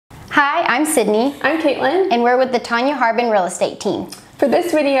Hi, I'm Sydney. I'm Kaitlyn. And we're with the Tonya Harbin real estate team. For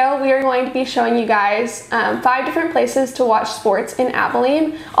this video, we are going to be showing you guys 5 different places to watch sports in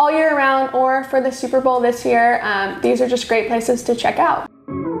Abilene all year round, or for the Super Bowl this year. These are just great places to check out.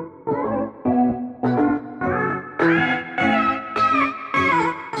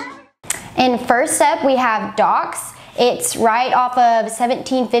 And first up, we have Docks. It's right off of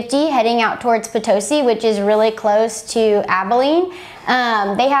 1750 heading out towards Potosi, which is really close to Abilene.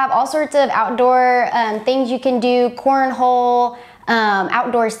 They have all sorts of outdoor things you can do, cornhole,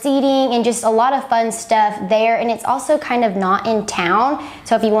 outdoor seating, and just a lot of fun stuff there. And it's also kind of not in town,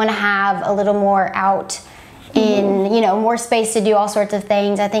 so if you want to have a little more out in, more space to do all sorts of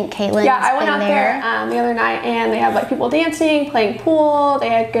things. I think Kaitlyn. Yeah, I went out there the other night, and they had like people dancing, playing pool. They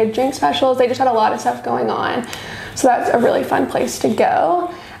had good drink specials. They just had a lot of stuff going on. So that's a really fun place to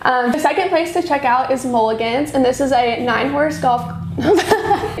go. The second place to check out is Mulligan's, and this is a 9-horse golf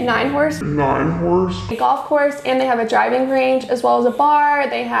golf course, and they have a driving range as well as a bar.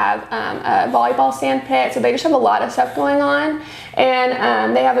 They have a volleyball sand pit, so they just have a lot of stuff going on.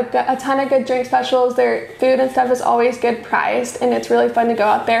 And they have a ton of good drink specials. Their food and stuff is always good priced, and it's really fun to go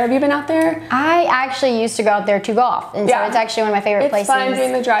out there. Have you been out there? I actually used to go out there to golf, and so it's actually one of my favorite places. It's fun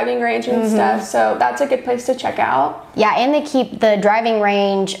doing the driving range and stuff, so that's a good place to check out. Yeah, and they keep the driving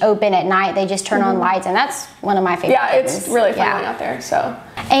range open at night. They just turn on lights, and that's one of my favorite things. It's really fun going out there. So.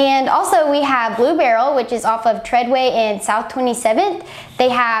 And also we have Blue Barrel, which is off of Treadway and South 27th. They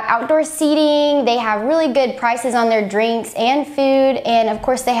have outdoor seating, they have really good prices on their drinks and food, and of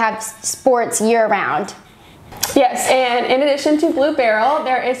course they have sports year-round. Yes, and in addition to Blue Barrel,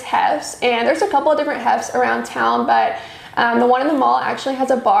 there is Hef's, and there's a couple of different Hef's around town, but the one in the mall actually has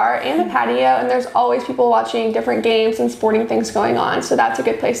a bar and a patio, and there's always people watching different games and sporting things going on, so that's a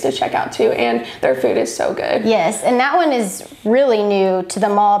good place to check out too, and their food is so good. Yes, and that one is really new to the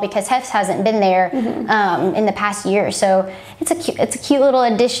mall because Hef's hasn't been there in the past year, so it's a cute little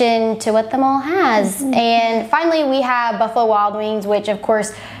addition to what the mall has. And finally we have Buffalo Wild Wings, which of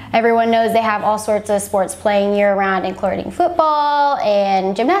course everyone knows they have all sorts of sports playing year-round, including football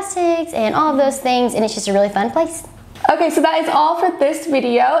and gymnastics and all of those things, and it's just a really fun place. Okay, so that is all for this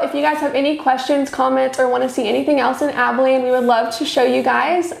video. If you guys have any questions, comments, or want to see anything else in Abilene, we would love to show you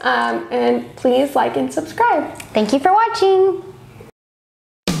guys. And please like and subscribe. Thank you for watching.